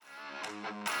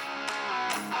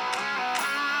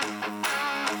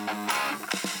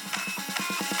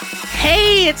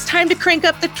Hey, it's time to crank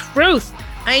up the truth.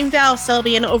 I'm Val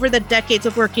Selby, and over the decades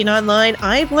of working online,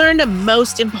 I've learned a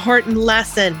most important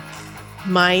lesson.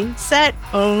 Mindset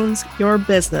owns your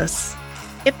business.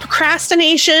 If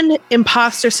procrastination,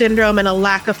 imposter syndrome, and a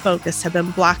lack of focus have been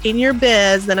blocking your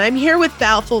biz, then I'm here with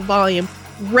Val Full Volume,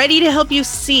 ready to help you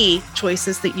see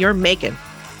choices that you're making.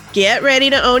 Get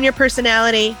ready to own your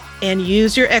personality and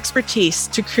use your expertise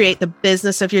to create the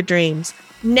business of your dreams.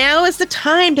 Now is the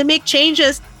time to make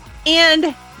changes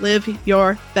and live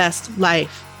your best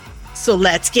life. So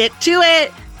let's get to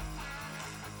it.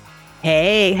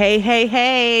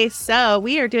 Hey. So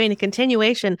we are doing a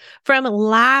continuation from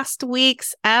last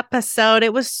week's episode.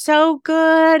 It was so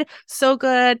good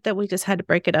that we just had to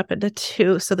break it up into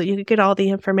two so that you could get all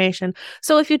the information.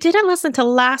 So if you didn't listen to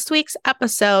last week's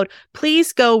episode,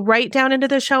 please go right down into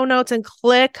the show notes and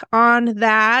click on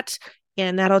that.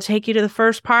 And that'll take you to the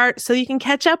first part so you can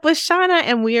catch up with Shauna.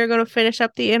 And we are going to finish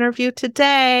up the interview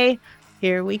today.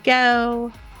 Here we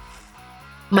go.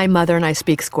 My mother and I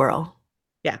speak squirrel.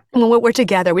 Yeah. When we're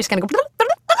together, we just kind of go.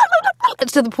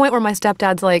 It's to the point where my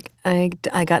stepdad's like, I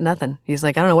got nothing. He's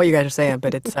like, I don't know what you guys are saying,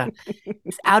 but it's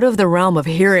out of the realm of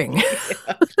hearing.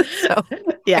 So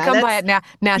I come by it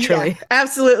naturally. Yeah,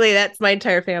 absolutely. That's my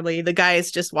entire family. The guys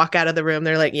just walk out of the room.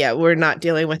 They're like, yeah, we're not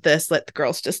dealing with this. Let the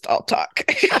girls just all talk.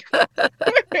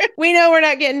 We know we're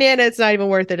not getting in. It's not even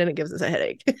worth it. And it gives us a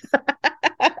headache.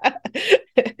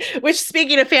 Which,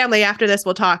 speaking of family, after this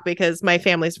we'll talk because my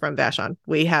family's from Vashon.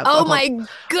 We have my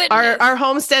goodness, our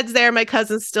homestead's there. My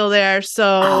cousin's still there,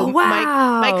 so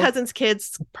wow. my cousin's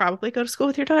kids probably go to school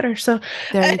with your daughter. So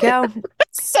there you go.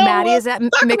 So Maddie is at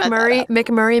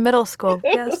McMurray Middle School.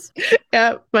 Yes,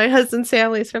 yeah. My husband's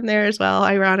family's from there as well.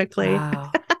 Ironically,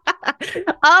 wow.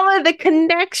 All of the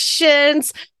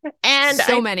connections and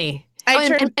so many.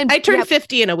 I turned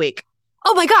 50 in a week.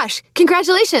 Oh my gosh,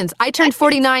 congratulations. I turned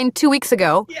 49 2 weeks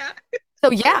ago. Yeah. So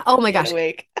yeah, oh my gosh.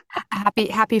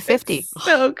 Happy 50.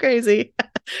 So crazy.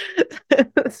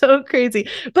 So crazy.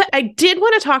 But I did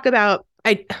want to talk about,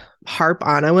 I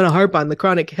want to harp on the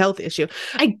chronic health issue.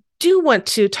 I do want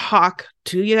to talk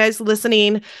to you guys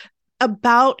listening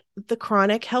about the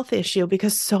chronic health issue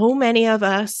because so many of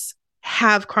us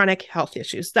have chronic health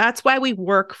issues. That's why we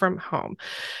work from home.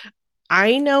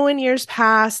 I know in years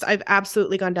past, I've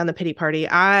absolutely gone down the pity party.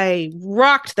 I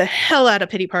rocked the hell out of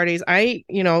pity parties. I'm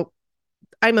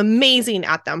amazing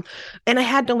at them. And I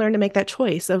had to learn to make that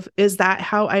choice of, is that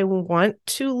how I want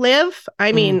to live?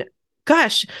 I mean,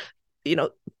 gosh,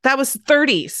 that was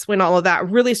 30s when all of that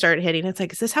really started hitting. It's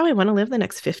like, is this how I want to live the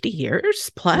next 50 years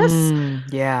plus?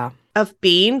 Yeah. Of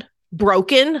being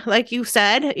broken, like you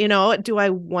said, do I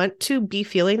want to be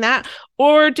feeling that?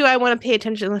 Or do I want to pay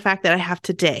attention to the fact that I have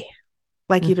today?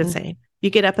 Like you've been saying, you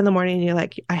get up in the morning and you're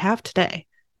like, I have today.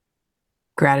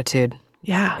 Gratitude.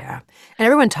 Yeah. And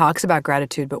everyone talks about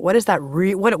gratitude, but what does that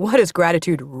what does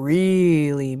gratitude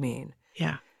really mean?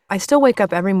 Yeah. I still wake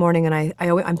up every morning and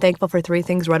I'm thankful for three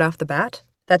things right off the bat.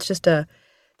 That's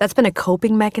been a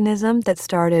coping mechanism that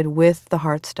started with the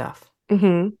heart stuff.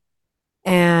 Mm-hmm.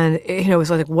 And it was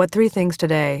like, what three things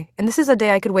today? And this is a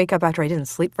day I could wake up after I didn't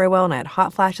sleep very well and I had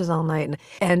hot flashes all night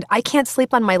and I can't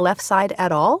sleep on my left side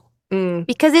at all.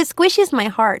 Because it squishes my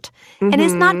heart and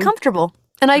it's not comfortable.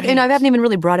 And I haven't even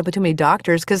really brought it up to many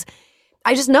doctors because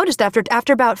I just noticed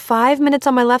after about 5 minutes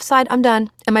on my left side, I'm done.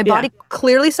 And my body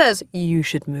clearly says, you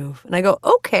should move. And I go,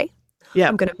 okay,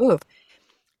 I'm going to move.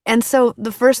 And so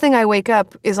the first thing I wake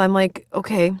up is I'm like,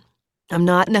 okay, I'm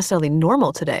not necessarily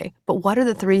normal today, but what are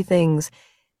the three things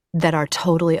that are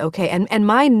totally okay? And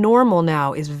my normal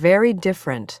now is very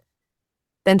different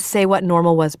than say what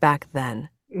normal was back then.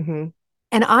 Mm-hmm.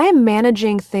 And I am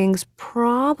managing things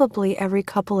probably every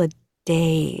couple of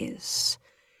days.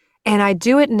 And I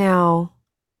do it now,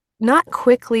 not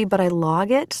quickly, but I log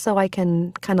it so I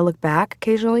can kind of look back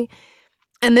occasionally.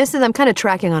 And I'm kind of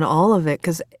tracking on all of it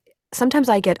because sometimes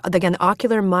I get, again,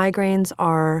 ocular migraines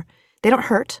they don't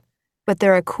hurt, but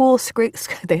they're a cool,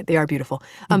 they are beautiful,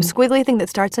 squiggly thing that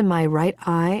starts in my right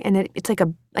eye. And it's like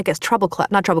a treble clef,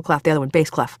 not treble clef, the other one, bass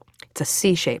clef. It's a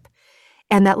C shape.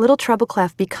 And that little treble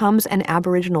clef becomes an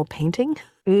Aboriginal painting.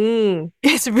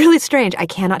 It's really strange. I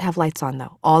cannot have lights on,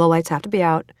 though. All the lights have to be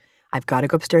out. I've got to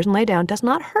go upstairs and lay down. Does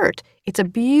not hurt. It's a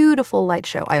beautiful light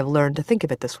show. I have learned to think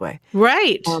of it this way.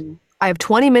 Right. I have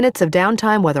 20 minutes of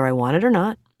downtime, whether I want it or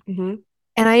not. Mm-hmm.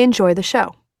 And I enjoy the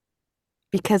show.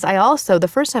 Because the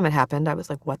first time it happened, I was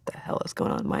like, what the hell is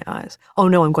going on in my eyes? Oh,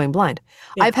 no, I'm going blind.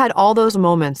 Yeah. I've had all those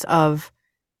moments of,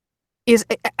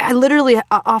 I literally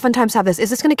oftentimes have this, is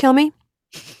this going to kill me?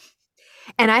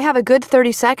 And I have a good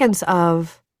 30 seconds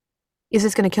of, is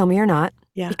this going to kill me or not?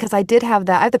 Yeah. because I did have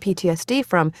that. I have the PTSD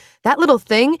from that little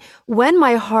thing. When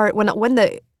my heart, when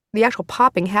the actual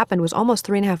popping happened was almost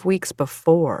 3.5 weeks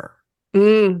before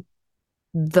Mm.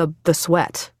 the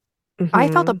sweat. I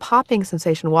felt a popping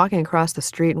sensation walking across the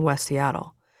street in West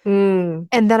Seattle. Mm.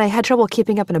 And then I had trouble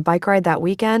keeping up in a bike ride that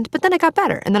weekend, but then I got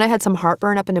better. And then I had some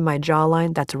heartburn up into my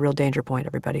jawline. That's a real danger point,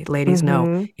 everybody. Ladies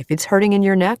know, if it's hurting in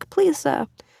your neck, please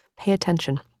pay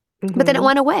attention. But then it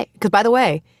went away, because by the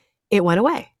way, it went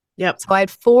away. Yep. So I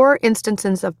had 4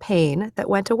 instances of pain that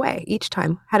went away each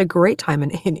time. Had a great time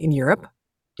in Europe.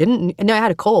 No, I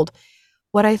had a cold.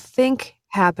 What I think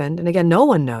happened, and again, no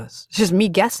one knows, it's just me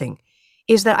guessing,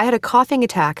 is that I had a coughing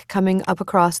attack coming up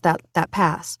across that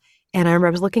pass. And I remember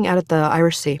I was looking out at the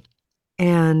Irish Sea,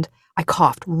 and I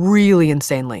coughed really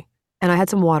insanely. And I had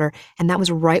some water, and that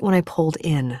was right when I pulled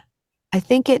in. I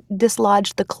think it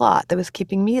dislodged the clot that was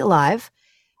keeping me alive.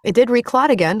 It did reclot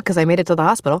again because I made it to the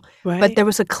hospital, but there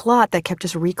was a clot that kept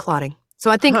just reclotting.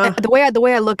 So I think the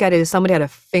way I look at it is somebody had a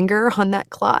finger on that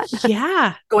clot.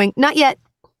 Yeah. Going, not yet.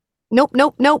 Nope,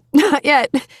 not yet.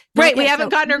 Right, we haven't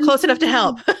gotten her close enough to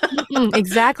help.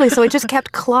 Exactly. So it just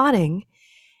kept clotting.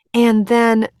 And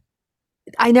then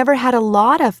I never had a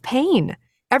lot of pain.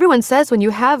 Everyone says when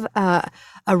you have a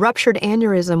ruptured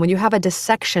aneurysm, when you have a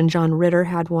dissection, John Ritter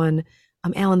had one,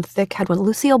 Alan Thicke had one,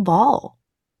 Lucille Ball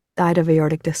died of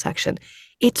aortic dissection.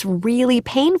 It's really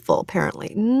painful,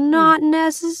 apparently. Not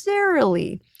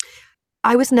necessarily.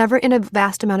 I was never in a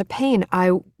vast amount of pain.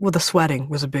 The sweating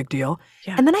was a big deal.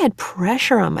 Yeah. And then I had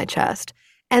pressure on my chest.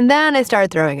 And then I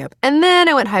started throwing up. And then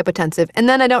I went hypotensive. And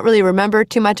then I don't really remember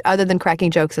too much other than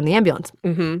cracking jokes in the ambulance.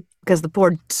 Because the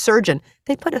poor surgeon,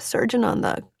 they put a surgeon on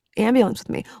the ambulance with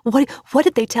me. What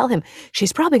did they tell him?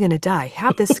 She's probably going to die.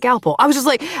 Have this scalpel. I was just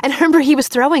like, and I remember he was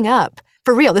throwing up.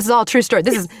 For real, this is all a true story.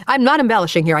 I'm not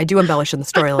embellishing here. I do embellish in the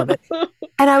story a little bit.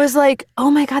 And I was like,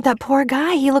 oh my God, that poor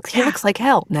guy. He looks like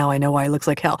hell. Now I know why he looks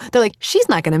like hell. They're like, she's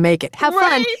not going to make it. Have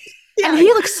fun. Yeah. And he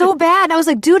looked so bad. And I was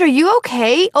like, dude, are you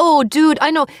okay? Oh, dude, I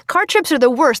know. Car trips are the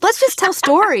worst. Let's just tell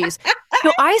stories.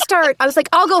 So I was like,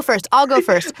 I'll go first.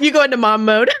 You go into mom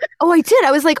mode. Oh, I did.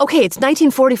 I was like, okay, it's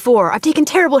 1944. I've taken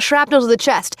terrible shrapnel to the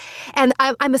chest. And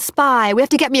I'm a spy. We have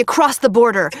to get me across the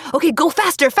border. Okay, go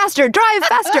faster, drive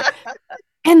faster.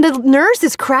 And the nurse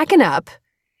is cracking up.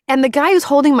 And the guy who's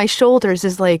holding my shoulders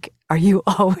is like, are you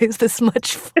always this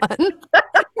much fun?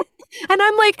 And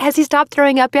I'm like, has he stopped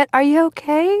throwing up yet? Are you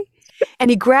okay?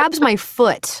 And he grabs my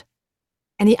foot.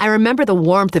 And I remember the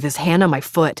warmth of his hand on my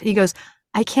foot. He goes,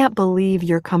 I can't believe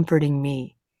you're comforting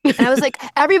me. And I was like,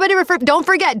 everybody don't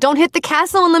forget, don't hit the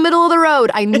castle in the middle of the road.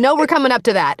 I know we're coming up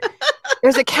to that.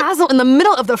 There's a castle in the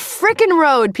middle of the frickin'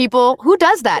 road, people. Who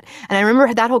does that? And I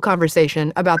remember that whole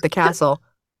conversation about the castle.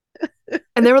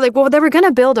 And they were like, well, they were going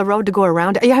to build a road to go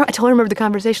around it. Yeah, I totally remember the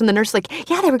conversation. The nurse like,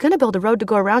 yeah, they were going to build a road to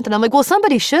go around. And I'm like, well,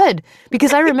 somebody should.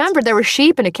 Because I remember there were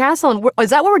sheep in a castle. And is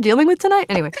that what we're dealing with tonight?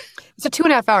 Anyway, it's a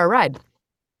 2.5-hour ride.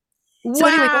 So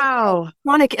wow. Anyway,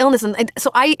 chronic illness. And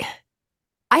so I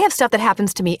have stuff that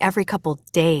happens to me every couple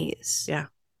days. Yeah.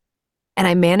 And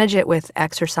I manage it with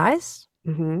exercise.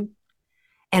 Mm-hmm.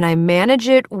 And I manage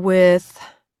it with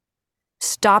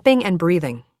stopping and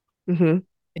breathing. Mm-hmm.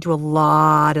 I do a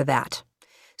lot of that.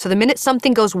 So the minute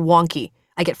something goes wonky,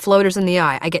 I get floaters in the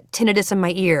eye, I get tinnitus in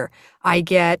my ear,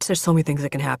 there's so many things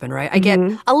that can happen, right? I get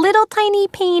a little tiny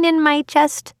pain in my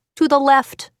chest to the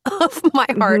left of my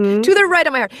heart, to the right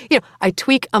of my heart. I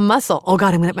tweak a muscle. Oh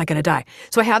God, am I going to die?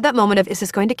 So I have that moment of, is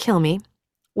this going to kill me?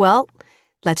 Well,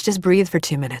 let's just breathe for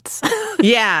 2 minutes.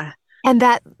 Yeah. And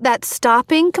that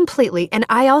stopping completely. And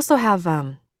I also have,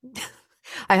 I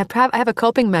have a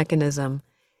coping mechanism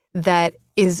that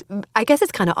is, I guess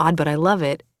it's kind of odd, but I love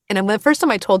it. And the first time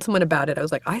I told someone about it, I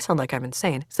was like, I sound like I'm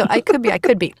insane. So I could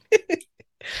be.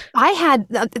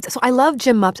 So I love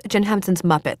Jim Henson's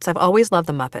Muppets. I've always loved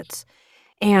the Muppets.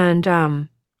 And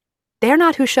they're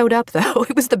not who showed up, though.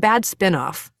 It was the bad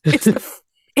spinoff. It's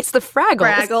the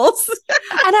Fraggles.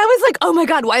 And I was like, oh my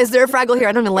God, why is there a Fraggle here?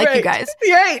 I don't even like you guys.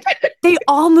 Right. They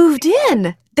all moved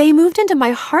in. They moved into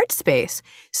my heart space.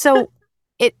 So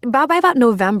by about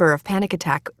November of panic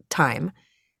attack time,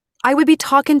 I would be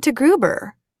talking to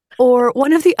Gruber or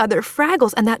one of the other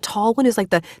Fraggles, and that tall one is like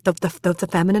the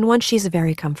feminine one. She's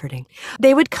very comforting.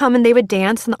 They would come and they would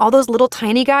dance, and all those little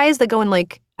tiny guys that go in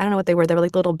like, I don't know what they were. They were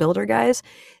like little builder guys.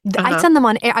 I would send them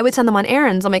on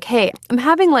errands. I'm like, hey, I'm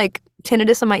having like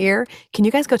tinnitus in my ear. Can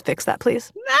you guys go fix that,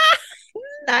 please?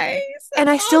 Nice. And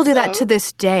I still do that to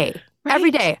this day. Right. Every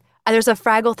day. There's a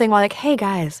Fraggle thing where like, hey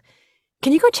guys,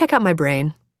 can you go check out my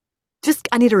brain?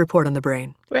 I need a report on the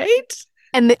brain. Right.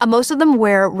 And most of them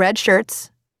wear red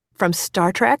shirts from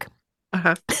Star Trek.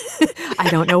 Uh-huh. I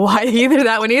don't know why either,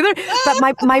 that one either.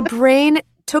 But my brain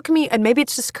took me, and maybe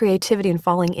it's just creativity and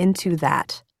falling into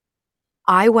that.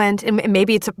 I went, and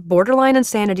maybe it's a borderline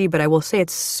insanity, but I will say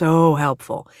it's so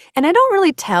helpful. And I don't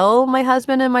really tell my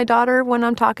husband and my daughter when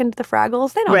I'm talking to the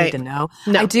Fraggles. They don't need Right. to know.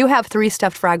 No. I do have 3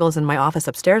 stuffed Fraggles in my office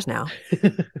upstairs now.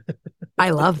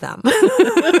 I love them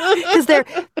because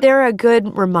they're a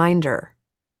good reminder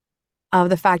of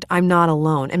the fact I'm not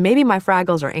alone. And maybe my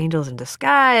Fraggles are angels in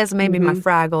disguise. Maybe my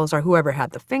Fraggles are whoever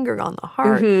had the finger on the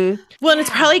heart. Well, and it's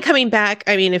probably coming back.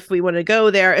 I mean, if we want to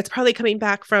go there, it's probably coming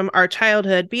back from our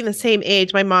childhood, being the same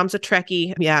age. My mom's a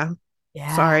Trekkie. Yeah.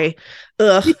 Sorry.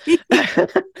 Ugh.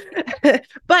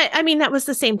 But I mean, that was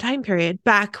the same time period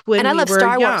back when and I love were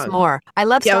Star young. Wars more. I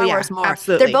love Star Wars more.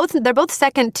 Absolutely. They're both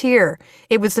second tier.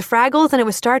 It was the Fraggles and it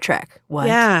was Star Trek. What?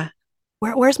 Yeah.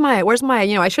 Where's my,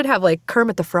 I should have like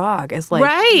Kermit the Frog as like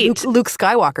right. Luke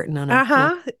Skywalker. No,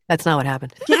 that's not what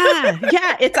happened.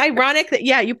 Yeah. It's ironic that,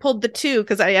 you pulled the 2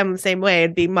 because I am the same way.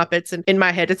 It'd be Muppets. And in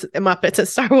my head, it's Muppets and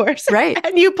Star Wars. Right.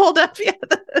 And you pulled up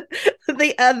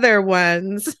the other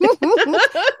ones.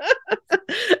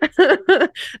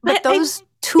 But those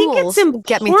tools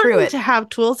get me through it. To have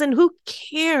tools, and who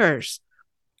cares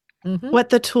what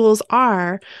the tools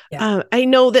are? Yeah. I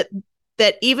know that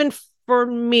even for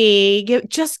me,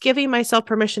 just giving myself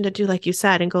permission to do like you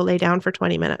said and go lay down for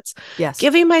 20 minutes. Yes.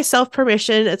 Giving myself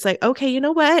permission. It's like, okay, you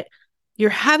know what? You're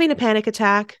having a panic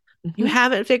attack. You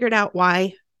haven't figured out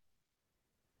why.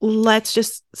 Let's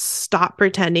just stop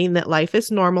pretending that life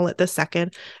is normal at this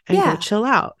second and go chill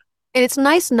out. And it's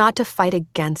nice not to fight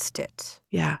against it.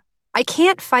 Yeah. I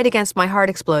can't fight against my heart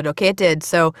explode. Okay, it did.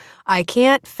 So I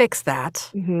can't fix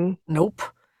that. Nope.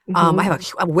 I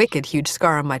have a wicked huge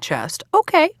scar on my chest.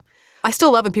 Okay. I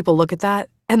still love when people look at that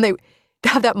and they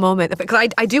have that moment. Because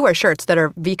I do wear shirts that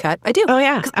are V-cut. I do. Oh,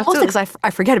 yeah. Mostly because I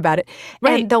forget about it.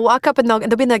 Right. And they'll walk up and they'll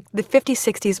be in like the 50s,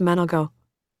 60s men will go,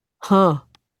 huh,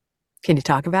 can you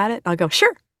talk about it? I'll go,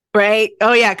 sure. Right.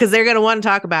 Oh, yeah. Because they're going to want to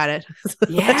talk about it.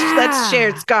 Let's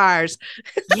share scars.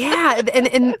 Yeah.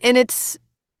 And it's,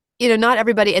 not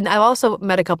everybody. And I've also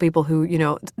met a couple people who,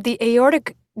 the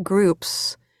aortic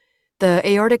groups, the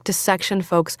aortic dissection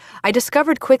folks, I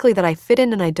discovered quickly that I fit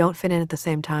in and I don't fit in at the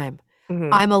same time.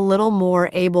 I'm a little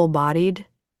more able-bodied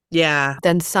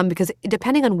than some, because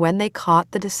depending on when they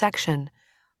caught the dissection,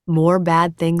 more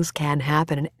bad things can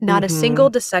happen. And not a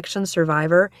single dissection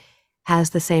survivor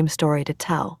has the same story to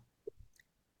tell.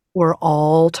 We're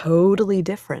all totally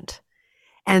different.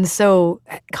 And so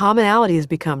commonalities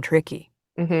become tricky.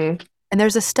 And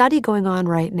there's a study going on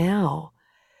right now,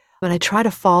 and I try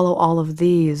to follow all of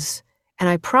these, and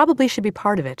I probably should be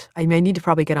part of it. I may need to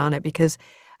probably get on it because,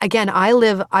 again, I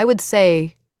would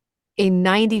say, a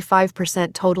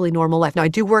 95% totally normal life. Now, I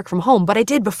do work from home, but I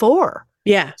did before.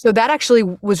 Yeah. So that actually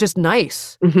was just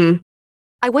nice.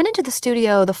 I went into the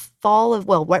studio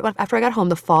right after I got home,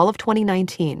 the fall of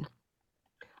 2019.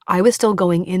 I was still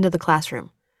going into the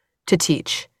classroom to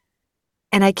teach.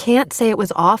 And I can't say it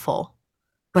was awful,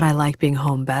 but I like being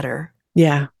home better.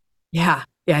 Yeah. Yeah.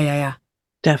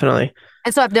 Definitely.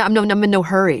 And so I'm in no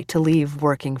hurry to leave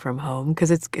working from home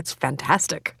because it's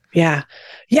fantastic. Yeah.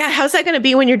 How's that going to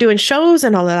be when you're doing shows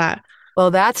and all of that?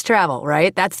 Well, that's travel,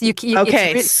 right? That's you.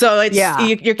 Okay, so it's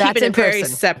you're keeping it very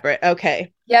separate.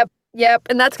 Okay. Yep.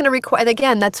 And that's going to require. And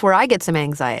again, that's where I get some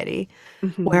anxiety,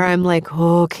 where I'm like,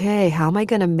 okay, how am I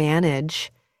going to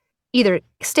manage either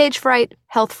stage fright,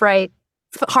 health fright,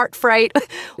 heart fright?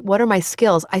 What are my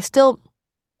skills?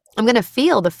 I'm going to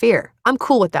feel the fear. I'm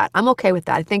cool with that. I'm okay with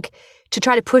that. I think to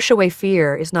try to push away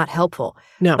fear is not helpful.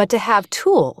 No. But to have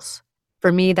tools,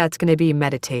 for me, that's going to be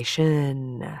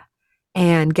meditation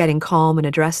and getting calm in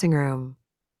a dressing room.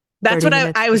 That's what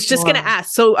I was just going to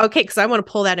ask. So, okay, because I want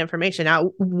to pull that information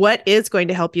out. What is going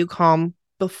to help you calm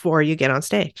before you get on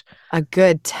stage? A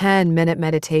good 10-minute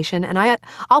meditation. And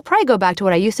I'll probably go back to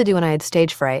what I used to do when I had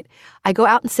stage fright. I go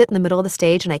out and sit in the middle of the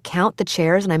stage and I count the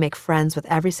chairs and I make friends with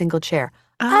every single chair.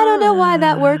 I don't know why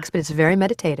that works, but it's very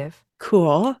meditative.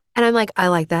 Cool. And I'm like, I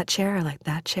like that chair. I like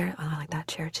that chair. Oh, I like that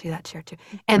chair too, that chair too.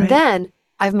 And then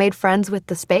I've made friends with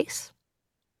the space.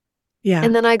 Yeah.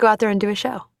 And then I go out there and do a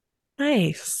show.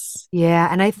 Nice. Yeah.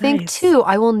 And I think too,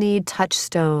 I will need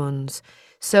touchstones.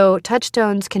 So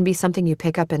touchstones can be something you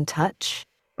pick up and touch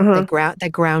that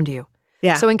ground you.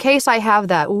 Yeah. So in case I have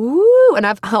that,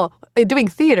 and doing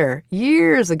theater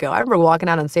years ago, I remember walking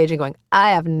out on stage and going,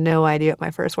 I have no idea what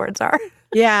my first words are.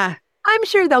 Yeah. I'm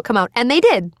sure they'll come out. And they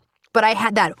did. But I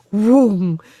had that,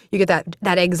 whoom, you get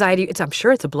that anxiety. I'm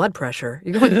sure it's a blood pressure.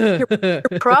 You're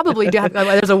probably,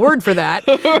 there's a word for that.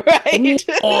 Right.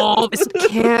 Oh, this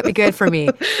can't be good for me.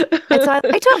 And so I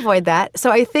like to avoid that.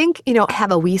 So I think, I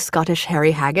have a wee Scottish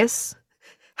hairy haggis.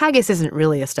 Haggis isn't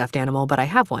really a stuffed animal, but I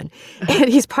have one. And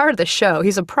he's part of the show.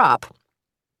 He's a prop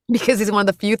because he's one of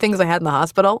the few things I had in the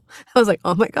hospital. I was like,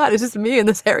 oh my God, it's just me and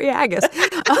this hairy haggis.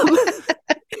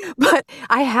 But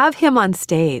I have him on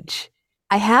stage.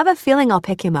 I have a feeling I'll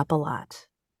pick him up a lot.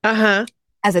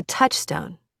 As a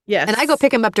touchstone. Yes. And I go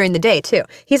pick him up during the day too.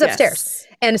 He's upstairs.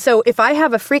 Yes. And so if I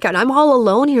have a freak out, I'm all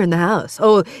alone here in the house.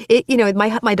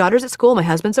 My daughter's at school, my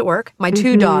husband's at work, my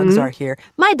two dogs are here.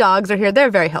 My dogs are here.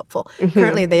 They're very helpful.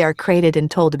 Currently, they are crated and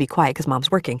told to be quiet because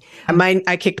mom's working.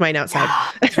 I kicked mine outside.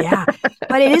 Yeah.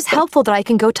 But it is helpful that I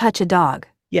can go touch a dog.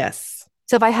 Yes.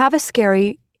 So if I have a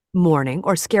scary morning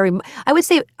or I would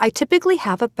say I typically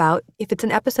have about, if it's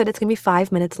an episode, it's going to be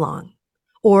 5 minutes long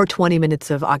or 20 minutes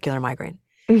of ocular migraine.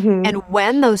 And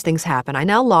when those things happen, I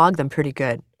now log them pretty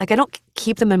good. Like I don't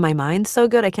keep them in my mind so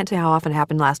good. I can't tell you how often it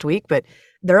happened last week, but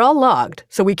they're all logged.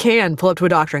 So we can pull up to a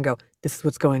doctor and go, this is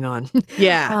what's going on.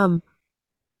 Yeah.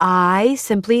 I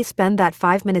simply spend that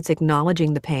 5 minutes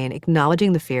acknowledging the pain,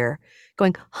 acknowledging the fear,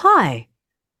 going, hi,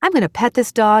 I'm going to pet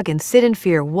this dog and sit in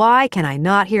fear. Why can I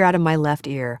not hear out of my left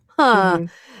ear?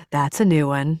 That's a new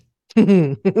one.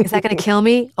 Is that going to kill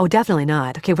me? Oh, definitely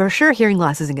not. Okay, for sure hearing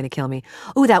loss isn't going to kill me.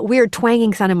 Oh, that weird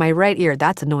twanging sound in my right ear.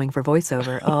 That's annoying for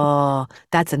voiceover. Oh,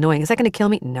 that's annoying. Is that going to kill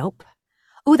me? Nope.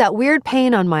 Oh, that weird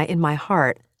pain in my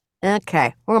heart.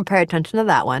 Okay, we're going to pay attention to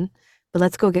that one. But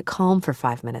let's go get calm for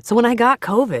 5 minutes. So when I got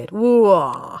COVID,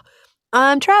 whoa,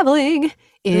 I'm traveling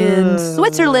in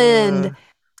Switzerland.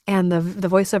 And the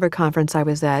voiceover conference I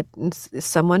was at,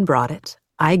 someone brought it.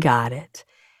 I got it.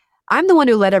 I'm the one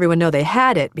who let everyone know they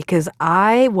had it because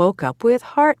I woke up with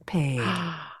heart pain.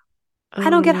 I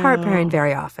don't get heart pain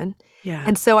very often. Yeah.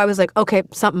 And so I was like, okay,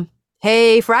 something.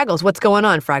 Hey, Fraggles, what's going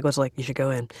on? Fraggles like, you should go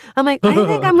in. I'm like, I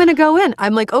think I'm going to go in.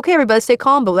 I'm like, okay, everybody stay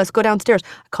calm, but let's go downstairs.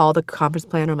 I call the conference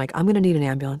planner. I'm like, I'm going to need an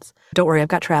ambulance. Don't worry, I've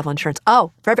got travel insurance.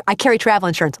 Oh, I carry travel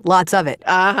insurance, lots of it.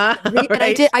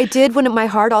 Right. And I did when my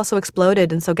heart also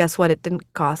exploded. And so guess what? It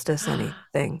didn't cost us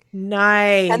anything.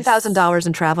 Nice. $10,000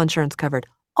 in travel insurance covered.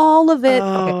 All of it.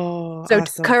 Oh, okay. So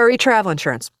awesome. carry travel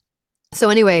insurance. So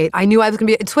anyway, I knew I was going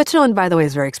to be in Switzerland, by the way,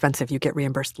 is very expensive. You get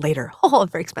reimbursed later. Oh,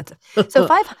 very expensive. So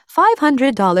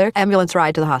 $500 ambulance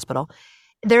ride to the hospital.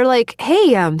 They're like,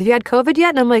 hey, have you had COVID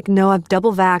yet? And I'm like, no, I'm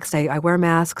double vaxxed. I wear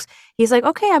masks. He's like,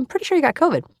 okay, I'm pretty sure you got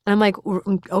COVID. And I'm like,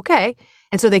 okay.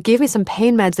 And so they gave me some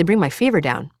pain meds. They bring my fever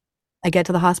down. I get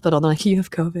to the hospital. They're like, you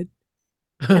have COVID.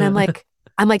 And I'm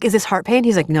like, is this heart pain?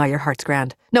 He's like, no, your heart's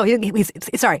grand. No,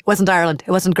 sorry, it wasn't Ireland.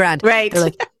 It wasn't grand. Right. They're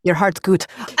like, your heart's good.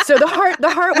 So the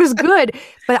heart was good,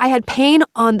 but I had pain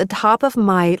on the top of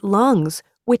my lungs,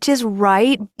 which is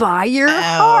right by your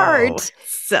heart.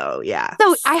 So, yeah.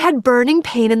 So I had burning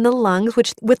pain in the lungs,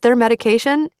 which with their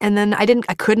medication, and then I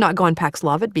could not go on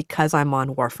Paxlovid because I'm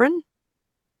on warfarin.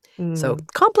 So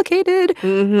complicated.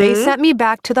 They sent me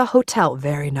back to the hotel,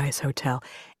 very nice hotel.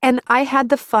 And I had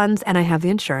the funds and I have the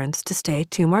insurance to stay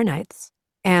 2 more nights.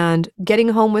 And getting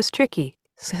home was tricky.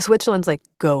 Switzerland's like,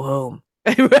 go home.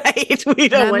 Right. We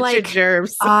don't want your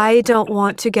germs. I don't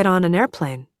want to get on an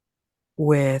airplane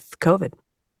with COVID.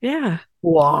 Yeah.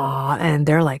 Wow. And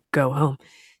they're like, go home.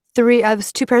 I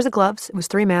was 2 pairs of gloves. It was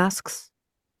 3 masks.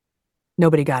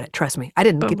 Nobody got it. Trust me. I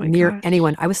didn't get near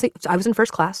anyone. I was in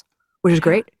first class, which is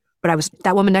great. But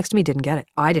that woman next to me didn't get it.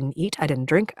 I didn't eat. I didn't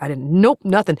drink. Nope,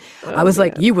 nothing. I was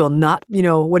like, you will not,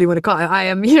 what do you want to call it? I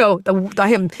am,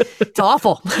 it's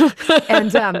awful.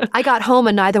 And I got home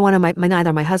and neither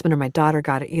my husband or my daughter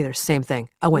got it either. Same thing.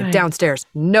 I went downstairs.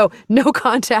 No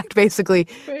contact, basically.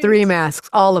 Right. 3 masks,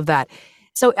 all of that.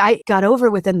 So I got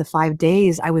over within the 5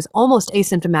 days. I was almost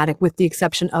asymptomatic with the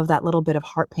exception of that little bit of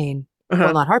heart pain.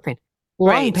 Well, not heart pain,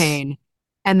 lung pain.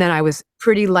 And then I was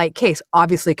pretty light case,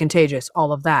 obviously contagious,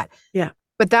 all of that. Yeah.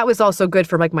 But that was also good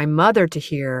for my mother to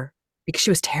hear because she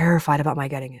was terrified about my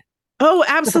getting it. Oh,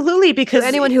 absolutely. Because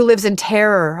anyone who lives in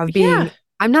terror of being,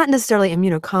 I'm not necessarily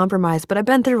immunocompromised, but I've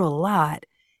been through a lot.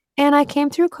 And I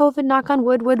came through COVID, knock on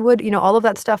wood, all of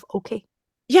that stuff. Okay.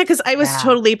 Yeah, because I was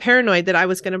totally paranoid that I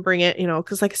was going to bring it,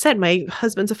 because like I said, my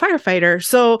husband's a firefighter.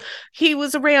 So he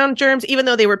was around germs, even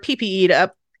though they were PPE'd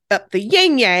up the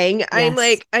yin yang. I'm Yes.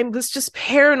 like, I was just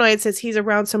paranoid since he's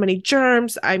around so many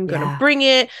germs. I'm going to Yeah. bring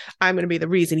it. I'm going to be the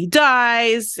reason he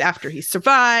dies after he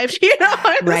survived. You know,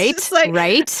 I was Right? just like,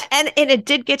 Right? and it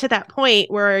did get to that point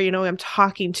where, you know, I'm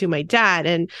talking to my dad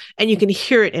and you can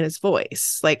hear it in his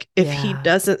voice. Like if he Yeah.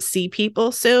 doesn't see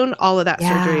people soon, all of that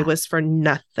surgery Yeah. was for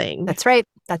nothing. That's right.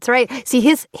 That's right. See,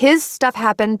 his stuff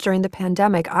happened during the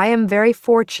pandemic. I am very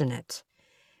fortunate.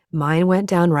 Mine went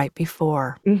down right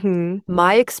before. Mm-hmm.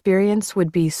 My experience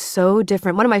would be so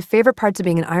different. One of my favorite parts of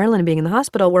being in Ireland and being in the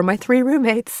hospital were my 3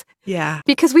 roommates Yeah.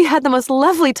 because we had the most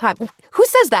lovely time. Who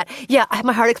says that? Yeah,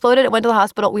 my heart exploded. I went to the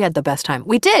hospital. We had the best time.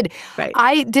 We did. Right.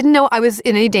 I didn't know I was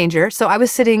in any danger, so I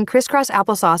was sitting crisscross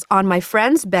applesauce on my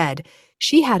friend's bed.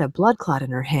 She had a blood clot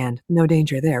in her hand. No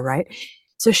danger there, right?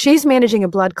 So she's managing a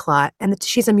blood clot, and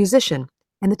she's a musician.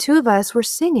 And the two of us were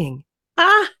singing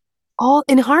all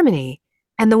in harmony.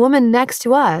 And the woman next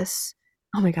to us,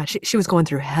 oh my God, she was going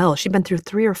through hell. She'd been through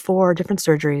 3 or 4 different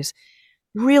surgeries.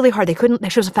 Really hard.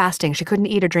 She was fasting. She couldn't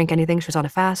eat or drink anything. She was on a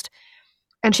fast.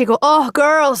 And she'd go, oh,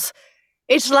 girls,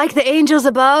 it's like the angels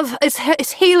above.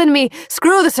 It's healing me.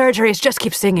 Screw the surgeries. Just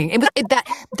keep singing.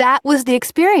 That was the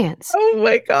experience. Oh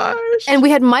my gosh. And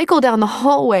we had Michael down the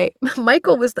hallway.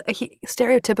 Michael was the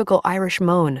stereotypical Irish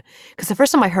moan. Because the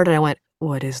first time I heard it, I went,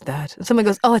 what is that? And someone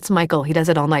goes, oh, it's Michael. He does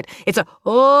it all night. It's a,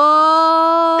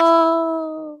 oh.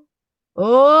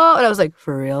 And I was like,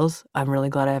 for reals? I'm really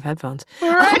glad I have headphones.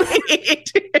 Right.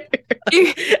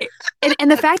 And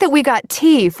the fact that we got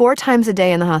tea 4 times a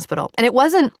day in the hospital. And it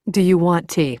wasn't, do you want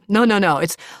tea? No.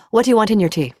 It's, what do you want in your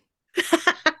tea?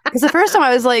 Because the first time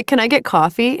I was like, can I get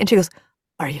coffee? And she goes,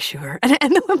 are you sure?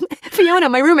 And Fiona,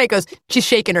 my roommate, goes, she's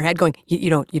shaking her head going, you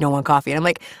don't want coffee. And I'm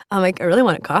like, I really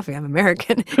want coffee. I'm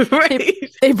American. Right.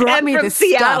 They brought and me from this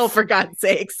Seattle, stuff. for God's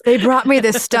sakes. They brought me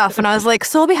this stuff. And I was like,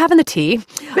 so I'll be having the tea.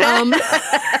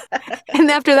 And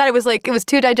after that, it was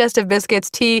 2 digestive biscuits,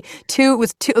 tea, it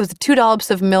was 2 dollops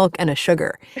of milk and a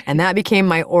sugar. And that became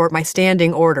my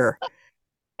standing order.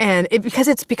 And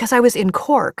because I was in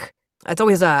Cork. It's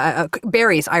always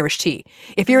Barry's Irish tea.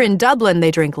 If you're in Dublin, they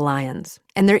drink Lions.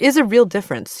 And there is a real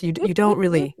difference. You don't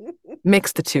really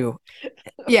mix the two.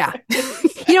 Yeah.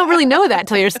 You don't really know that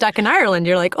until you're stuck in Ireland.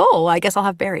 You're like, oh, I guess I'll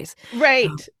have berries. Right.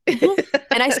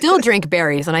 And I still drink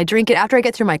berries. And I drink it after I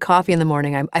get through my coffee in the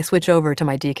morning. I switch over to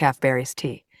my decaf berries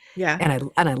tea. Yeah.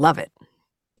 And I love it.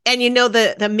 And you know,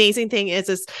 the amazing thing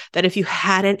is that if you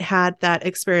hadn't had that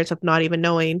experience of not even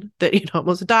knowing that you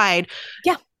almost died.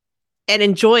 Yeah. And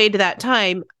enjoyed that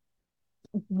time,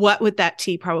 what would that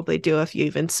tea probably do if you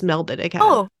even smelled it again?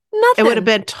 Oh, nothing. It would have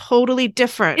been totally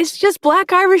different. It's just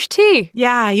black Irish tea.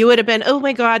 Yeah, you would have been, oh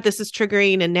my God, this is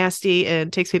triggering and nasty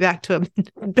and takes me back to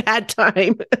a bad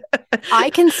time. I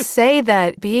can say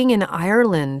that being in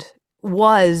Ireland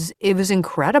was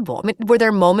incredible. I mean, were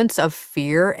there moments of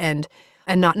fear and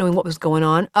not knowing what was going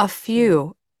on? A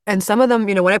few. And some of them,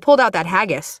 when I pulled out that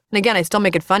haggis, and again, I still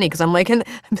make it funny because I'm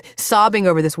sobbing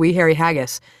over this wee hairy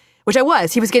haggis, which I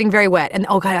was. He was getting very wet. And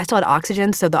oh God, I still had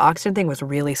oxygen. So the oxygen thing was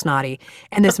really snotty.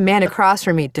 And this man across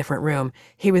from me, different room,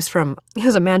 he was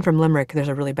a man from Limerick. There's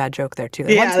a really bad joke there too.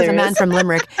 Yeah, once was a man from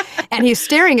Limerick and he's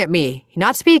staring at me,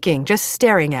 not speaking, just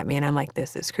staring at me. And I'm like,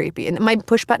 this is creepy. And my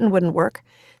push button wouldn't work.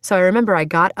 So I remember I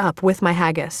got up with my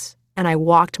haggis and I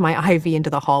walked my IV into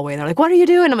the hallway. And they're like, what are you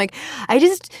doing? I'm like, I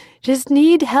just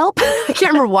need help. I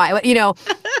can't remember why,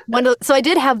 so I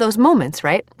did have those moments,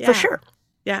 right? Yeah. For sure.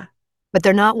 Yeah. But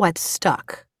they're not what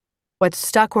stuck. What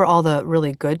stuck were all the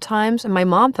really good times. And my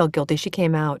mom felt guilty. She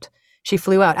came out. She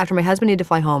flew out. After my husband needed to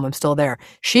fly home, I'm still there.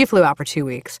 She flew out for 2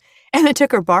 weeks. And I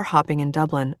took her bar hopping in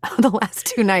Dublin the last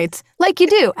 2 nights, like you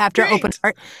do after open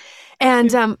heart.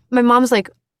 And my mom's like,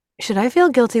 should I feel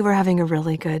guilty we're having a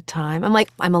really good time? I'm like,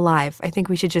 I'm alive. I think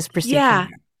we should just proceed. Yeah,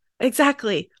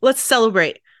 exactly. Let's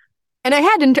celebrate. And I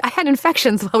had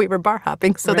infections while we were bar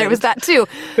hopping, so there was that too.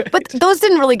 Right. But those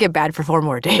didn't really get bad for 4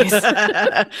 more days. And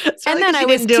then I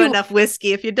didn't do enough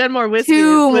whiskey. If you'd done more whiskey,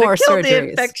 2 more killed the surgeries.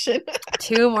 infection.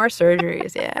 2 more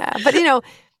surgeries, yeah. But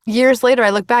years later,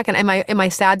 I look back and am I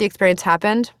sad the experience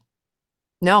happened?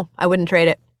 No, I wouldn't trade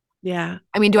it. Yeah.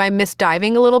 I mean, do I miss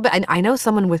diving a little bit? I know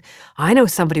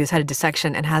somebody who's had a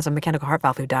dissection and has a mechanical heart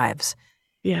valve who dives.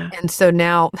 Yeah. And so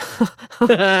now, I've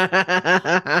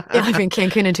been in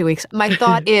Cancun in 2 weeks. My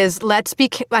thought is, but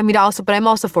I'm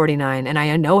also 49 and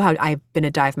I know how I've been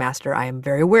a dive master. I am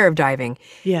very aware of diving.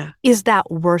 Yeah. Is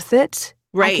that worth it?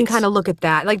 Right. I can kind of look at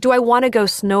that. Like, do I want to go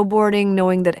snowboarding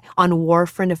knowing that on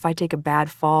Warfarin, if I take a bad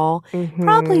fall? Mm-hmm.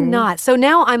 Probably not. So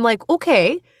now I'm like,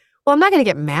 okay, well, I'm not going to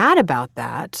get mad about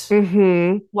that.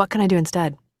 Mm-hmm. What can I do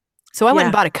instead? So I went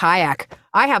and bought a kayak.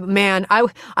 I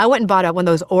went and bought one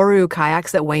of those Oru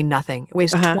kayaks that weigh nothing. It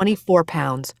weighs 24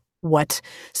 pounds. What?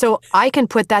 So I can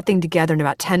put that thing together in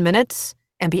about 10 minutes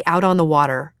and be out on the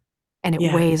water, and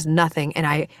it weighs nothing,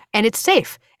 and it's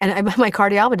safe. And my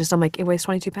cardiologist, I'm like, it weighs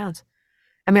 22 pounds.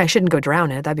 I mean, I shouldn't go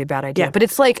drown in it. That'd be a bad idea. Yeah. But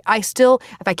it's like,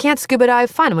 if I can't scuba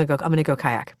dive, fine, I'm gonna go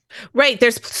kayak. Right.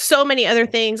 There's so many other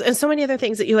things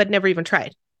that you had never even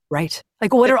tried. Right.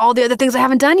 Like, what are all the other things I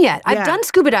haven't done yet? I've done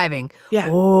scuba diving. Yeah.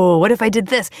 Oh, what if I did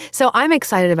this? So I'm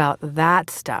excited about that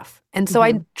stuff. And so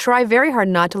I try very hard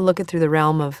not to look at through the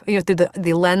realm of, through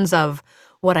the lens of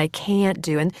what I can't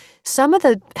do. And some of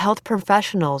the health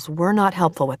professionals were not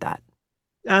helpful with that.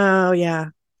 Oh, yeah.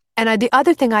 And the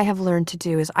other thing I have learned to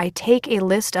do is I take a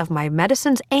list of my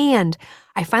medicines, and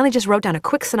I finally just wrote down a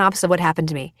quick synopsis of what happened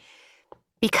to me.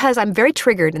 Because I'm very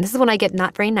triggered, and this is when I get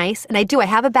not very nice, and I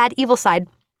have a bad evil side.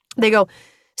 They go,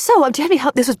 so do you have any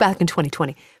health? This was back in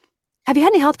 2020. Have you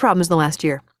had any health problems in the last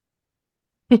year?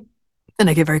 And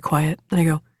I get very quiet, and I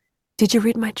go, did you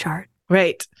read my chart?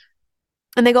 Right.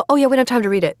 And they go, oh yeah, we don't have time to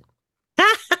read it.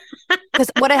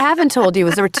 Because what I haven't told you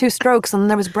is there were 2 strokes, and then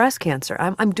there was breast cancer.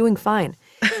 I'm doing fine.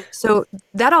 So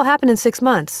that all happened in 6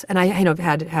 months, and I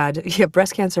had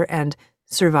breast cancer and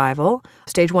survival.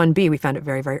 Stage 1B, we found it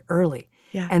very, very early.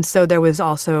 Yeah. And so there was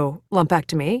also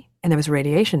lumpectomy, and there was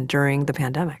radiation during the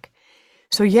pandemic.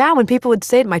 So yeah, when people would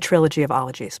say my trilogy of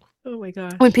ologies. Oh my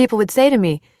gosh. When people would say to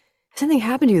me, has anything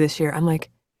happened to you this year? I'm like,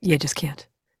 yeah, just can't.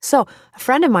 So a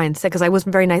friend of mine said, because I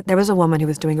wasn't very nice, there was a woman who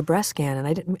was doing a breast scan, and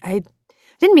I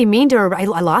didn't be mean to her. I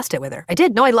lost it with her. I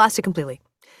did. No, I lost it completely.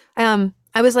 I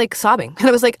was like sobbing. And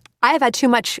I was like, I have had too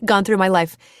much gone through my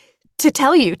life to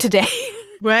tell you today.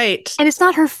 Right. And it's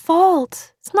not her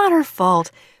fault. It's not her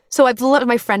fault. So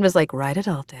my friend was like, write it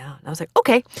all down. I was like,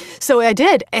 okay. So I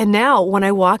did. And now when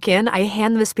I walk in, I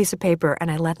hand them this piece of paper and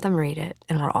I let them read it,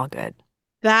 and we're all good.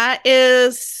 That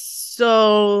is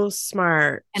so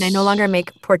smart. And I no longer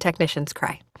make poor technicians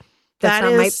cry.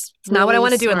 That's it's not what I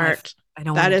want to do in life. I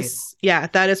don't want to do that. Yeah,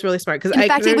 that is really smart. Because in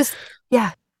fact, it was,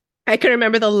 yeah. I can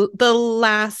remember the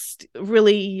last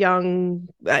really young,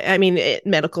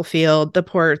 medical field, the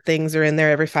poor things are in there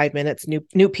every 5 minutes,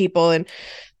 new people. And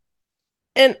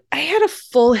I had a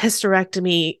full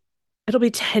hysterectomy. It'll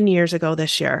be 10 years ago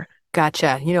this year.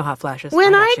 Gotcha. You know how flashes.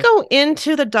 When I go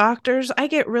into the doctors, I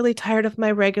get really tired of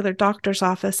my regular doctor's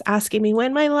office asking me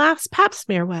when my last pap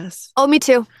smear was. Oh, me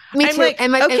too. Me I'm too. Like,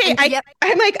 I'm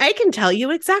like, I can tell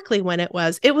you exactly when it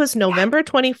was. It was November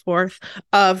 24th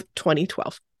of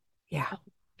 2012. Yeah.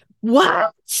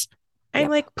 What? I'm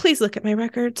like, please look at my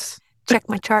records. Check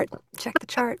my chart. Check the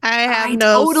chart. I have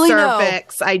no totally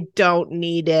cervix. Know. I don't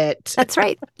need it. That's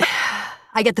right.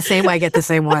 I get the same way. I get the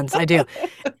same ones. I do.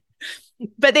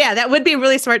 But yeah, that would be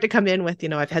really smart to come in with,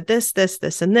 I've had this,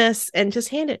 and this, and just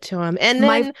hand it to him. And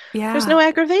then there's no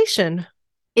aggravation.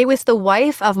 It was the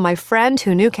wife of my friend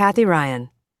who knew Kathy Ryan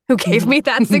who gave me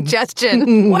that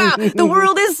suggestion. Wow, the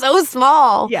world is so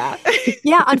small. Yeah.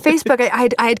 Yeah, on Facebook,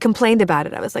 I had complained about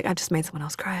it. I was like, I've just made someone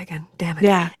else cry again. Damn it.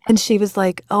 Yeah. And she was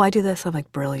like, oh, I do this. I'm like,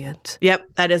 brilliant.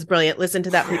 Yep, that is brilliant. Listen to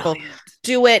that, people.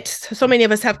 Do it. So many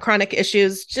of us have chronic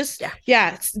issues. Just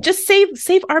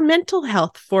save our mental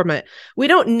health from it. We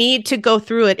don't need to go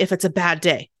through it if it's a bad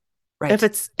day. Right. If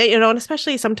it's, and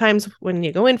especially sometimes when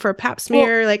you go in for a pap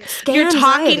smear, you're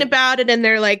talking about it and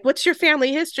they're like, what's your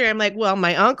family history? I'm like, well,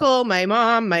 my uncle, my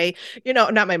mom,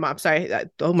 not my mom. Sorry.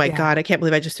 Oh my God. I can't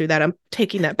believe I just threw that. I'm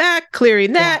taking that back,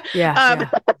 clearing that. Yeah.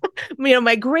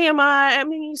 My grandma,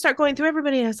 you start going through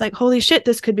everybody and it's like, holy shit,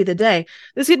 this could be the day.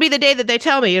 This could be the day that they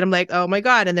tell me. And I'm like, oh my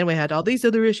God. And then we had all these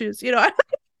other issues,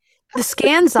 The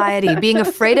scanxiety, being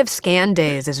afraid of scan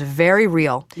days, is very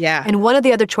real. Yeah. And one of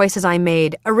the other choices I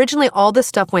made, originally all this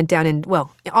stuff went down in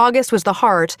August was the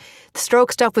heart, the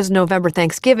stroke stuff was November,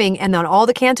 Thanksgiving, and then all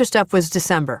the cancer stuff was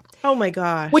December. Oh my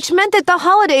gosh. Which meant that the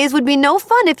holidays would be no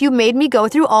fun if you made me go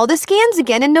through all the scans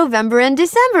again in November and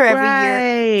December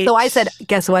every year. So I said,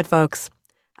 guess what, folks?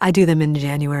 I do them in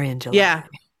January and July. Yeah.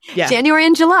 Yeah. January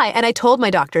and July. And I told my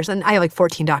doctors, and I have like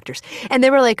 14 doctors, and they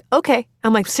were like, okay.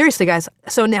 I'm like, seriously, guys.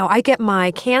 So now I get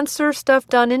my cancer stuff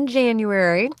done in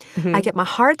January. Mm-hmm. I get my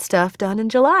heart stuff done in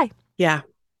July. Yeah.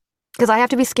 Because I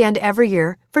have to be scanned every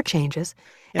year for changes.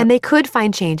 Yep. And they could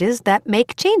find changes that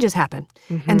make changes happen.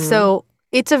 Mm-hmm. And so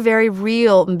it's a very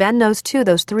real, and Ben knows too,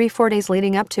 those 3-4 days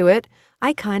leading up to it,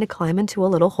 I kind of climb into a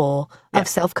little hole of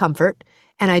self-comfort,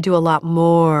 and I do a lot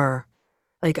more.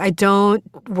 Like, I don't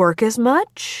work as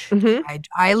much.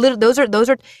 Mm-hmm. Those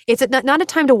are, it's not a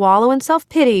time to wallow in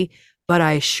self-pity, but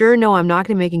I sure know I'm not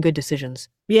going to be making good decisions.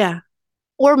 Yeah.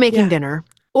 Or making dinner.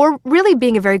 Or really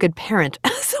being a very good parent.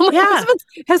 So My Yeah.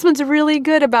 husband's really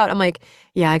good about, I'm like,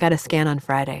 yeah, I got a scan on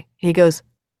Friday. He goes,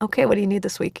 okay, what do you need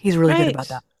this week? He's really good about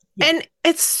Right. that. Yeah. And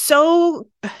it's so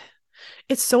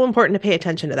important to pay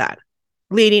attention to that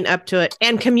leading up to it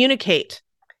and communicate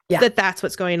Yeah. that that's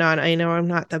what's going on. I know I'm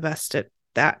not the best at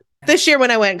that. This year when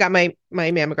I went and got my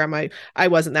mammogram, I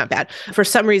wasn't that bad. For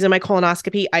some reason, my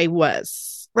colonoscopy, I was.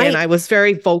 Right. And I was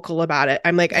very vocal about it.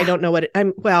 I'm like, Yeah. I don't know what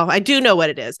I do know what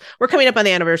it is. We're coming up on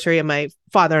the anniversary of my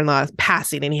father-in-law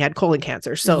passing and he had colon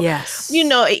cancer. So, yes.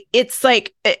 it's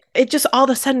like, it just all of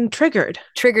a sudden triggered.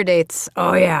 Trigger dates.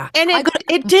 Oh, yeah. And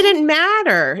it didn't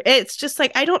matter. It's just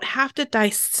like, I don't have to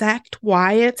dissect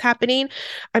why it's happening.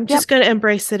 I'm just going to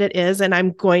embrace that it is. And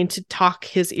I'm going to talk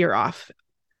his ear off.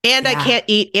 And I can't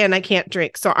eat and I can't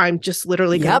drink. So I'm just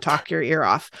literally going to talk your ear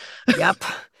off. Yep.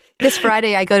 This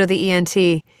Friday, I go to the ENT,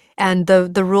 and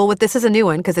the rule with this is a new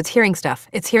one because it's hearing stuff.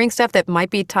 It's hearing stuff that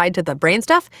might be tied to the brain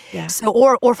stuff, so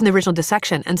or from the original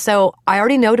dissection. And so I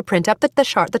already know to print up the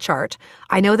chart.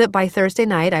 I know that by Thursday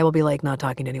night, I will be like not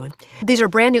talking to anyone. These are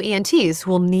brand new ENTs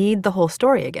who will need the whole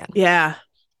story again. Yeah.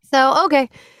 So, okay.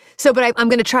 So, but I'm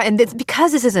going to try, and it's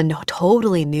because this is a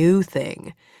totally new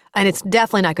thing, and it's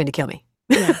definitely not going to kill me.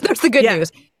 Yeah. That's the good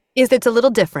news, is that it's a little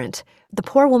different. The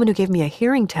poor woman who gave me a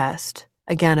hearing test,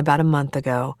 again, about a month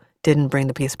ago, didn't bring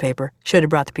the piece of paper. Should have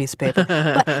brought the piece of paper.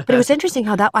 But it was interesting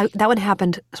how that one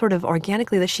happened sort of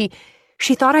organically, that she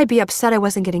thought I'd be upset I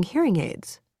wasn't getting hearing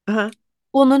aids. Uh-huh.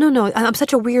 Well, no. I'm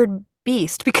such a weird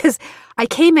beast because I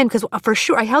came in because for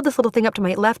sure I held this little thing up to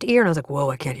my left ear and I was like,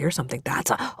 whoa, I can't hear something. I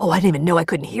didn't even know I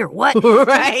couldn't hear. What?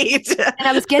 Right. And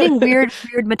I was getting weird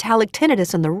metallic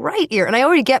tinnitus in the right ear. And I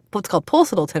already get what's called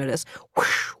pulsatile tinnitus.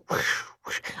 Whoosh, whoosh.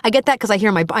 I get that because I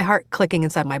hear my heart clicking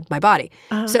inside my body.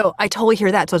 Uh-huh. So I totally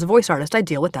hear that. So as a voice artist, I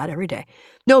deal with that every day.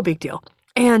 No big deal.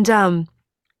 And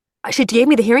she gave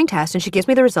me the hearing test and she gives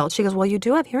me the results. She goes, well, you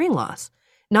do have hearing loss.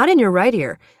 Not in your right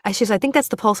ear. She says, I think that's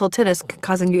the pulsatile tinnitus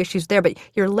causing you issues there, but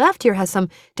your left ear has some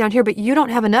down here, but you don't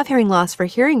have enough hearing loss for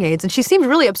hearing aids. And she seemed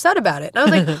really upset about it. And I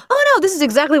was like, oh no, this is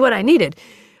exactly what I needed.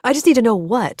 I just need to know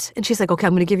what. And she's like, okay,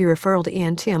 I'm going to give you a referral to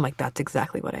ENT. I'm like, that's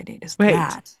exactly what I need is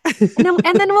that.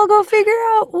 And then we'll go figure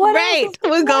out what else.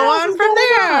 We'll go on from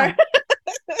there.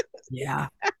 Yeah.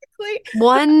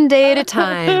 One day at a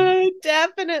time.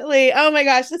 Definitely. Oh my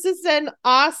gosh, this has been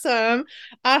awesome.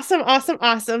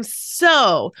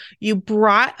 So you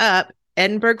brought up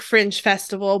Edinburgh Fringe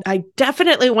Festival. I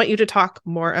definitely want you to talk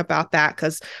more about that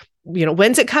because,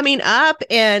 when's it coming up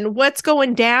and what's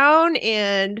going down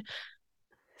and...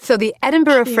 So the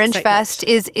Edinburgh Fringe Fest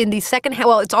is in the second half.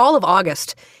 Well, it's all of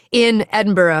August in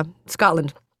Edinburgh,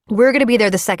 Scotland. We're going to be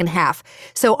there the second half.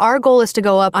 So our goal is to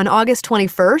go up on August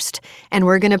 21st, and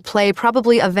we're going to play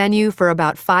probably a venue for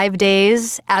about 5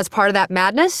 days as part of that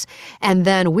madness. And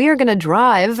then we are going to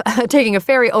drive, taking a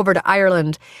ferry over to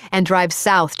Ireland and drive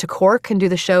south to Cork and do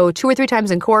the show 2 or 3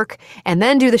 times in Cork, and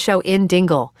then do the show in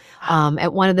Dingle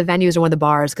at one of the venues or one of the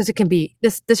bars, because it can be,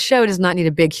 this show does not need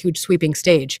a big, huge, sweeping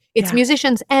stage. It's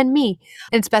musicians and me.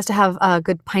 And it's best to have a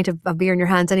good pint of beer in your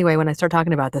hands anyway when I start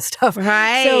talking about this stuff.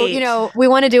 Right. So, we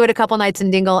want to do it a couple nights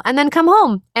in Dingle and then come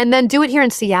home and then do it here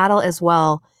in Seattle as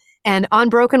well. And on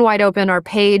Broken Wide Open, our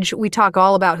page, we talk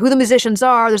all about who the musicians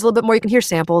are. There's a little bit more. You can hear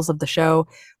samples of the show.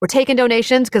 We're taking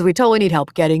donations because we totally need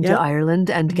help getting to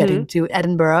Ireland and getting to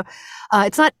Edinburgh.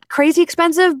 It's not crazy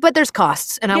expensive, but there's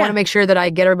costs. And I want to make sure that I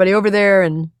get everybody over there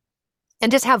and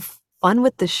just have fun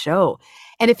with the show.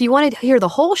 And if you want to hear the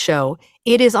whole show,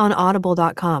 it is on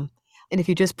audible.com. And if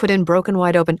you just put in Broken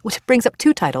Wide Open, which brings up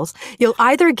 2 titles, you'll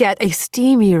either get a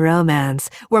steamy romance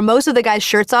where most of the guys'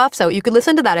 shirts off, so you could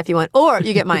listen to that if you want, or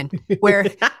you get mine, where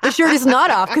the shirt is not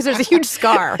off because there's a huge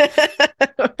scar.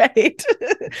 Right.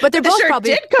 But they're both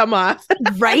probably did come off.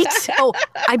 Right? Oh,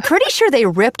 I'm pretty sure they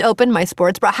ripped open my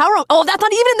sports bra. Oh, that's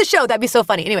not even in the show. That'd be so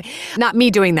funny. Anyway, not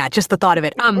me doing that, just the thought of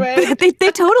it. But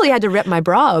they totally had to rip my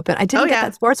bra open. I didn't get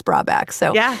that sports bra back.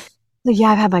 So yeah,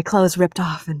 I've had my clothes ripped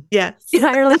off in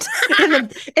Ireland.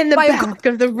 in the back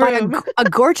of the room. By a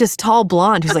gorgeous, tall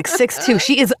blonde who's like 6'2".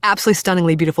 She is absolutely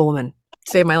stunningly beautiful woman.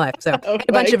 Saved my life. So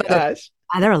a bunch of other.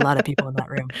 There are a lot of people in that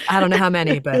room. I don't know how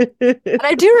many, but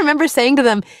I do remember saying to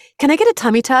them, "Can I get a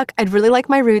tummy tuck? I'd really like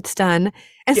my roots done."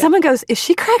 And someone goes, "Is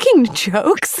she cracking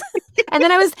jokes?" and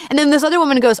then this other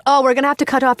woman goes, "Oh, we're gonna have to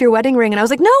cut off your wedding ring." And I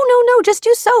was like, "No, just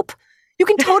do soap. You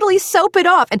can totally soap it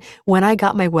off." And when I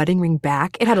got my wedding ring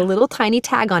back, it had a little tiny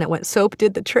tag on it. Went, "Soap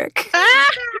did the trick."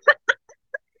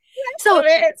 So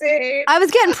amazing. I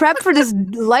was getting prepped for this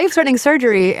life-threatening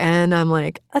surgery, and I'm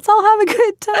like, let's all have a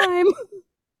good time.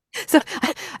 So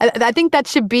I think that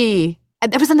should be.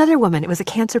 There was another woman. It was a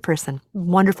cancer person.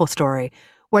 Wonderful story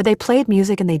where they played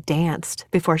music and they danced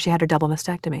before she had her double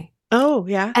mastectomy. Oh,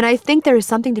 yeah. And I think there is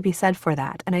something to be said for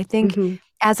that. And I think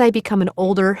as I become an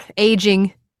older,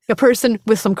 aging a person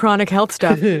with some chronic health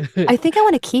stuff, I think I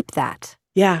want to keep that.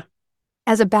 Yeah.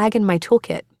 As a bag in my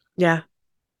toolkit. Yeah.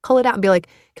 Pull it out and be like,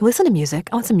 can we listen to music?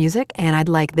 I want some music and I'd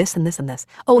like this and this and this.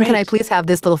 Oh, and can I please have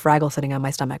this little Fraggle sitting on my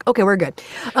stomach? Okay, we're good.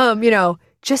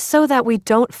 Just so that we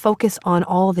don't focus on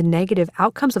all the negative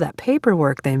outcomes of that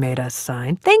paperwork they made us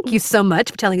sign. Thank you so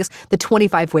much for telling us the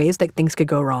 25 ways that things could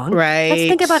go wrong. Right. Let's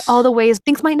think about all the ways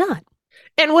things might not.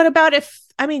 And what about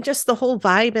just the whole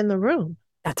vibe in the room?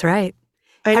 That's right.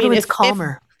 Everyone's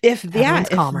calmer. If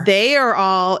they are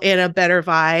all in a better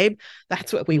vibe,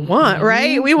 that's what we want,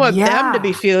 right? We want them to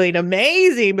be feeling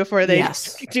amazing before they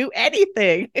do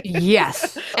anything.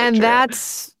 Yes. And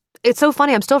it's so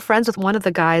funny. I'm still friends with one of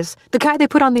the guys, the guy they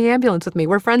put on the ambulance with me.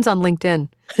 We're friends on LinkedIn.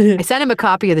 I sent him a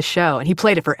copy of the show and he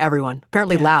played it for everyone,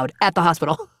 apparently loud at the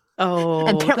hospital. Oh,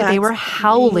 and apparently they were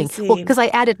howling. Amazing. Well, because I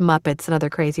added Muppets and other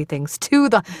crazy things to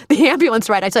the ambulance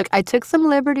ride. I took some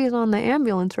liberties on the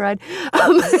ambulance ride.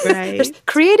 There's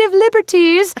creative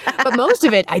liberties, but most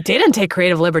of it I didn't take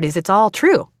creative liberties. It's all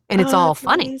true and it's all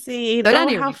funny. But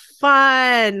anyway. How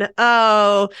fun!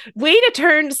 Oh, way to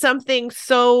turn something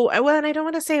so well. And I don't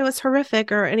want to say it was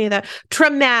horrific or any of that.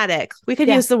 Traumatic. We could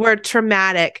use the word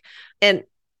traumatic and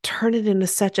turn it into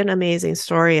such an amazing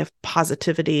story of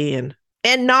positivity and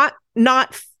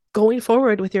not going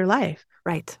forward with your life.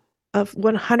 Right. Of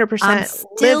 100%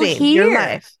 living your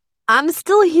life. I'm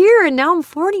still here and now I'm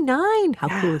 49.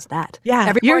 How cool is that?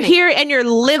 Yeah. You're here and you're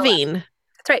living.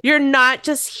 That's right. You're not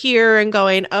just here and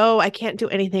going, oh, I can't do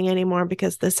anything anymore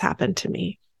because this happened to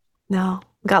me. No,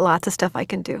 got lots of stuff I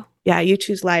can do. Yeah. You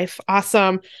choose life.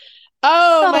 Awesome.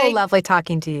 Oh, so lovely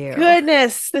talking to you.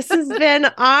 Goodness. This has been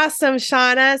awesome,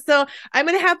 Shauna. So I'm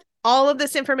going to have all of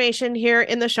this information here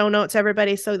in the show notes,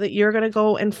 everybody, so that you're going to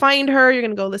go and find her. You're going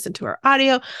to go listen to her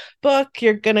audio book.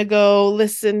 You're going to go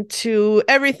listen to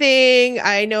everything.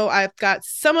 I know I've got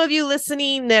some of you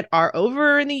listening that are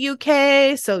over in the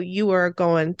UK. So you are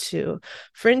going to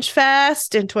Fringe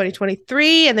Fest in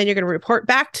 2023, and then you're going to report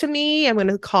back to me. I'm going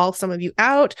to call some of you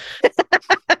out.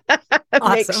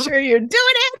 Awesome. Make sure you're doing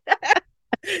it.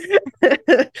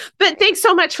 But thanks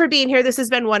so much for being here. This has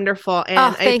been wonderful.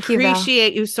 And I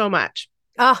appreciate you so much.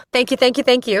 Oh, thank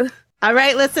you. All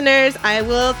right, listeners, I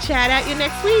will chat at you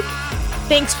next week.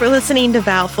 Thanks for listening to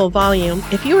Val Full Volume.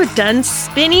 If you are done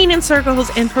spinning in circles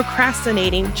and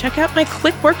procrastinating, check out my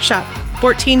quick workshop,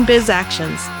 14 Biz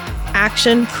Actions.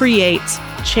 Action creates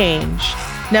change.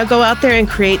 Now go out there and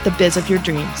create the biz of your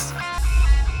dreams.